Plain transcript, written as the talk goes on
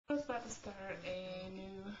I was about to start a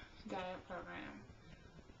new diet program.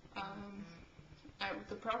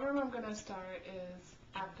 The program I'm going to start is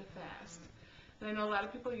Optifast. And I know a lot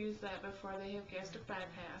of people use that before they have gastric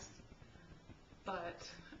bypass,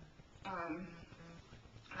 but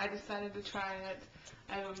I decided to try it.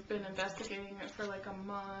 I've been investigating it for like a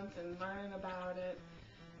month and learning about it,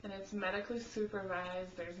 and it's medically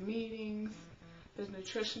supervised. There's meetings, there's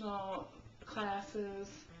nutritional classes,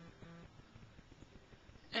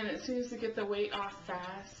 and it seems to get the weight off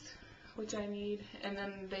fast, which I need, and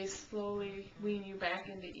then they slowly wean you back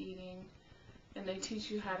into eating, and they teach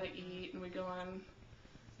you how to eat, and we go on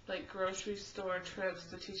like grocery store trips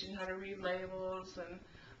to teach you how to read labels, and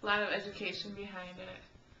a lot of education behind it.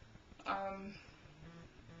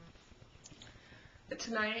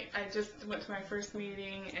 Tonight I just went to my first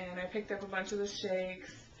meeting and I picked up a bunch of the shakes.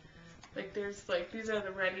 These are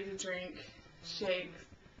the ready to drink shakes.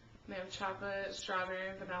 They have chocolate, strawberry,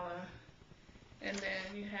 and vanilla. And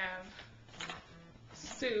then you have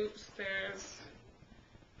soups. There's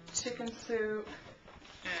chicken soup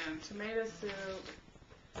and tomato soup,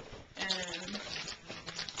 and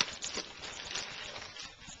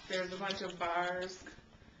there's a bunch of bars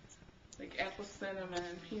like apple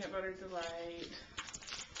cinnamon, peanut butter delight,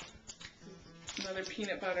 another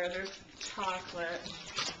peanut butter, there's chocolate.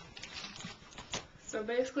 So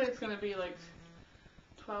basically it's going to be like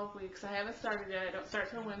 12 weeks. I haven't started yet. I don't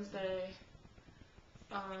start till Wednesday.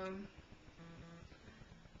 I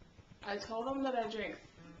told them that I drink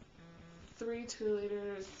 3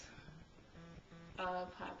 2-liters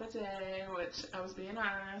of pop a day, which I was being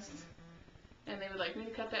honest, and they would like me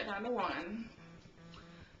to cut that down to 1.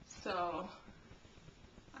 So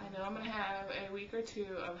I know I'm going to have a week or 2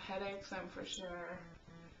 of headaches, I'm for sure,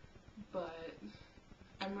 but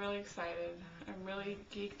I'm really excited. I'm really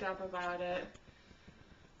geeked up about it.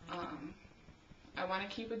 I want to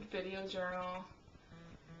keep a video journal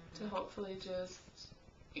to hopefully just,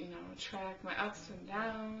 track my ups and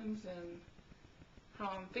downs and how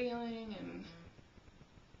I'm feeling, and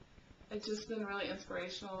it's just been really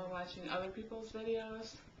inspirational watching other people's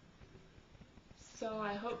videos. So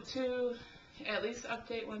I hope to at least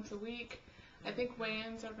update once a week. I think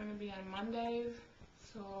weigh-ins are going to be on Mondays,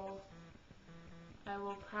 so I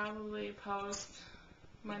will probably post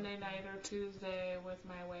Monday night or Tuesday with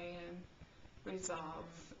my weigh-in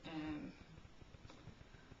results, and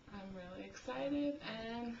I'm really excited,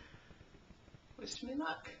 and wish me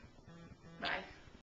luck. Bye.